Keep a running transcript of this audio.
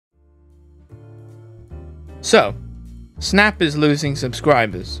So, Snap is losing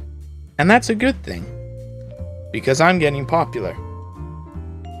subscribers. And that's a good thing. Because I'm getting popular.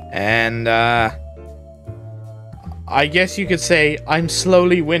 And, I guess you could say I'm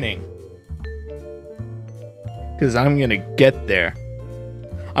slowly winning. Because I'm gonna get there.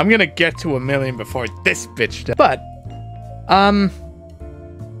 I'm gonna get to 1 million before this bitch does. But,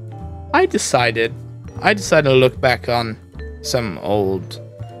 I decided to look back on some old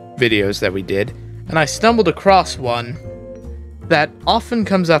videos that we did, and I stumbled across one that often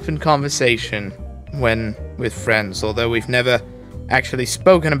comes up in conversation when with friends, although we've never actually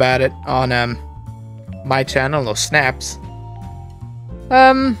spoken about it on my channel or Snaps.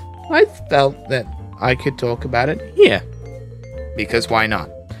 I felt that I could talk about it here, because why not?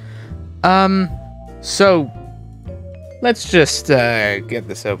 So let's just get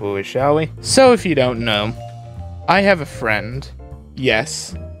this over with, shall we? So if you don't know, I have a friend.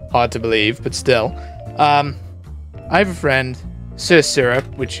 Yes, hard to believe, but still. I have a friend, Sir Syrup,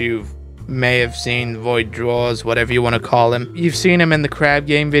 which you may have seen, Void Drawers, whatever you want to call him. You've seen him in the crab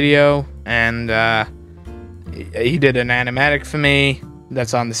game video, and he did an animatic for me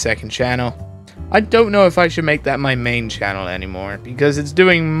that's on the second channel. I don't know if I should make that my main channel anymore, because it's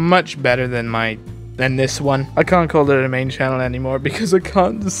doing much better than this one. I can't call it a main channel anymore because I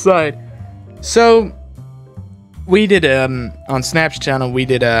can't decide. So we did on Snap's channel we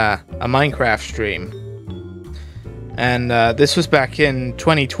did a Minecraft stream, and this was back in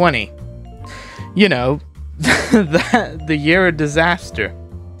 2020. You know, the year of disaster.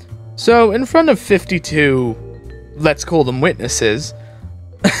 So in front of 52, let's call them witnesses.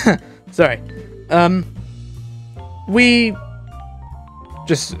 Sorry. We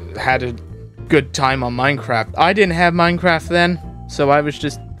just had a good time on Minecraft. I didn't have Minecraft then, so I was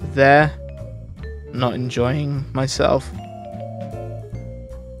just there, not enjoying myself.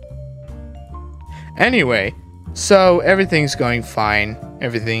 Anyway, so everything's going fine.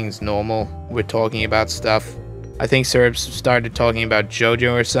 Everything's normal. We're talking about stuff. I think Syrup started talking about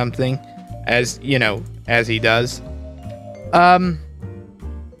JoJo or something, as, you know, as he does.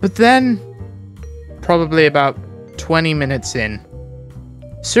 But then, probably about 20 minutes in,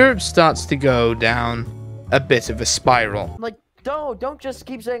 Syrup starts to go down a bit of a spiral. Like, don't just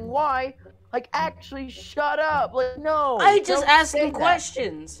keep saying why. Like, actually shut up. Like, no. I just asked him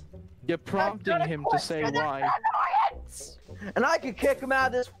questions. You're prompting him to say why. And I could kick him out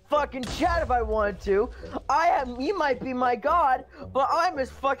of this fucking chat if I wanted to. He might be my god, but I'm his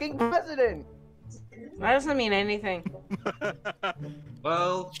fucking president. That doesn't mean anything.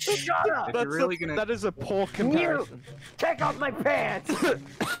 Well, shut up. That is a poor comparison. Take off my pants.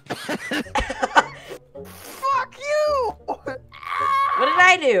 Fuck you. What did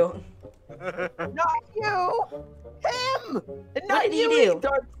I do? Not you. Him. And What did he do?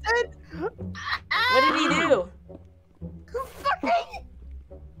 What did he do? Fucking.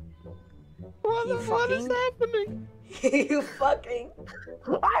 What is happening? You fucking.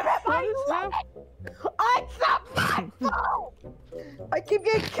 I'm at my limit. It's not my fault. I keep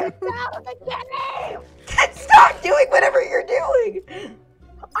getting kicked out of the game. Stop doing whatever you're doing.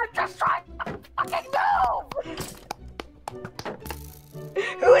 I'm just trying to fucking move.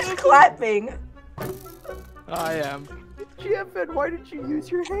 Who is clapping? I am. Jiffin, why did you use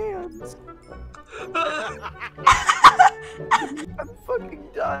your hands? I'm fucking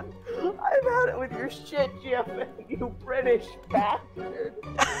done. I've had it with your shit, Jiffin, you British bastard.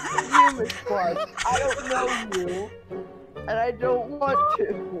 You Miss Clark, I don't know you, and I don't want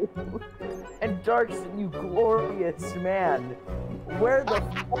to. And Darkson, you glorious man. Where the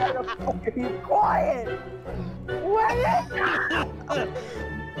fuck are you quiet? Where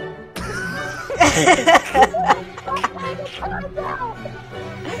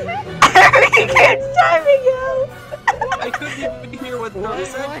He keeps timing you. I couldn't even hear what Doug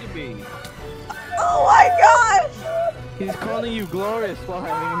said to me. Oh my gosh! He's calling you glorious while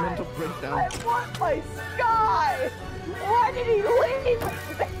having a mental breakdown. I want my Sky! Why did he leave?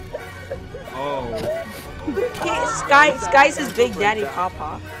 Oh. Sky's his big daddy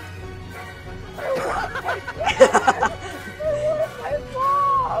papa.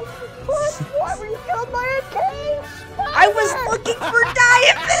 Why were you killed by a cage? I was looking for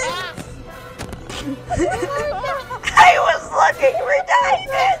diamonds! I was looking for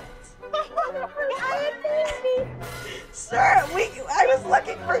diamonds! Sir, I was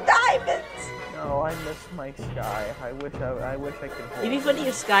looking for diamonds! No, I missed my Sky. I wish I could hold It'd be funny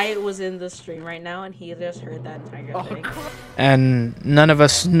if Sky was in the stream right now and he just heard that entire thing. And none of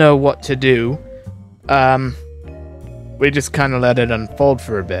us know what to do. We just kind of let it unfold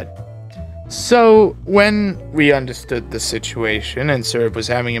for a bit. So, when we understood the situation and Syrup was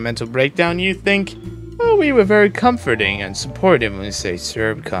having a mental breakdown, you think, Well, we were very comforting and supportive when we say,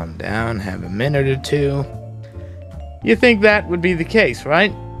 Serb, calm down, have a minute or two. You think that would be the case,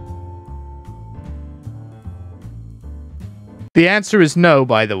 right? The answer is no,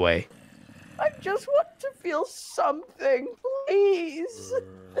 by the way. I just want to feel something, please.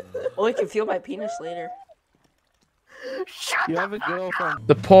 Oh, I can feel my penis later. Shut You up. have a girlfriend.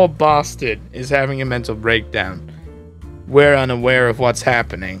 The poor bastard is having a mental breakdown. We're unaware of what's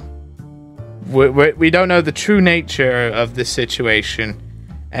happening. We don't know the true nature of the situation,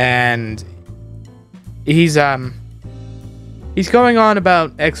 and he's going on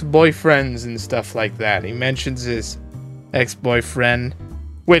about ex-boyfriends and stuff like that. He mentions his ex-boyfriend,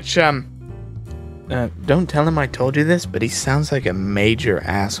 which don't tell him I told you this, but he sounds like a major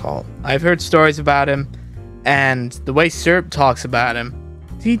asshole. I've heard stories about him, and the way Serp talks about him,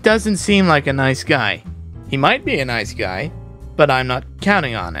 he doesn't seem like a nice guy. He might be a nice guy, but I'm not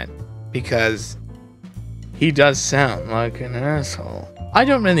counting on it, because he does sound like an asshole. I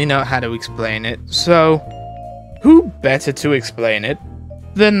don't really know how to explain it, so who better to explain it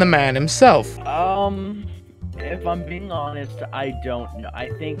than the man himself? If I'm being honest, I don't know.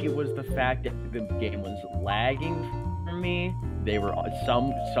 I think it was the fact that the game was lagging for me. They were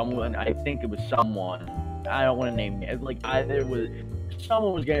someone. I think it was someone. I don't want to name it. Like either was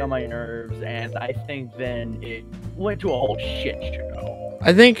someone was getting on my nerves, and I think then it went to a whole shit show.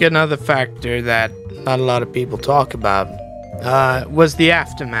 I think another factor that not a lot of people talk about was the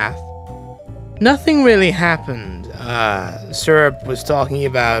aftermath. Nothing really happened. Syrup was talking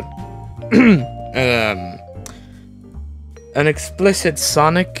about an explicit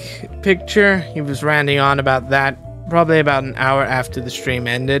Sonic picture. He was ranting on about that probably about an hour after the stream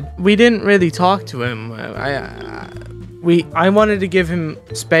ended. We didn't really talk to him. I wanted to give him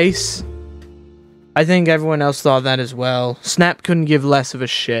space. I think everyone else thought that as well. Snap couldn't give less of a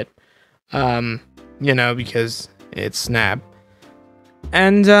shit. You know, because it's Snap.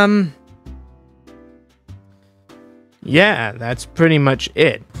 And, yeah, that's pretty much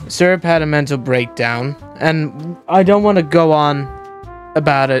it. Syrup had a mental breakdown, and I don't want to go on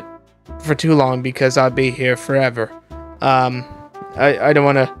about it for too long because I'll be here forever. I don't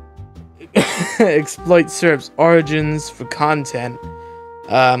want to exploit Syrup's origins for content.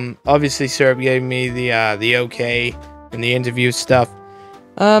 Obviously Syrup gave me the okay and the interview stuff.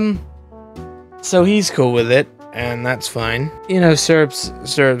 So he's cool with it, and that's fine. You know, Syrup's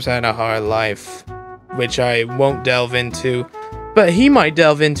had a hard life, which I won't delve into, but he might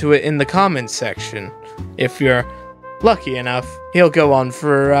delve into it in the comments section. If you're lucky enough, he'll go on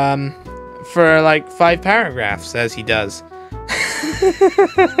for like 5 paragraphs, as he does.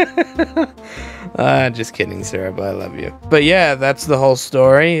 Just kidding, Syrup, I love you. But yeah, that's the whole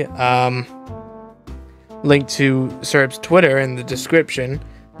story. Link to Syrup's Twitter in the description.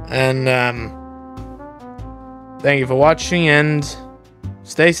 And thank you for watching, and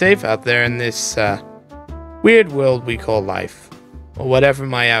stay safe out there in this weird world we call life. Or whatever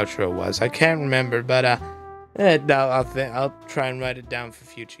my outro was. I can't remember, but I'll try and write it down for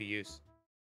future use.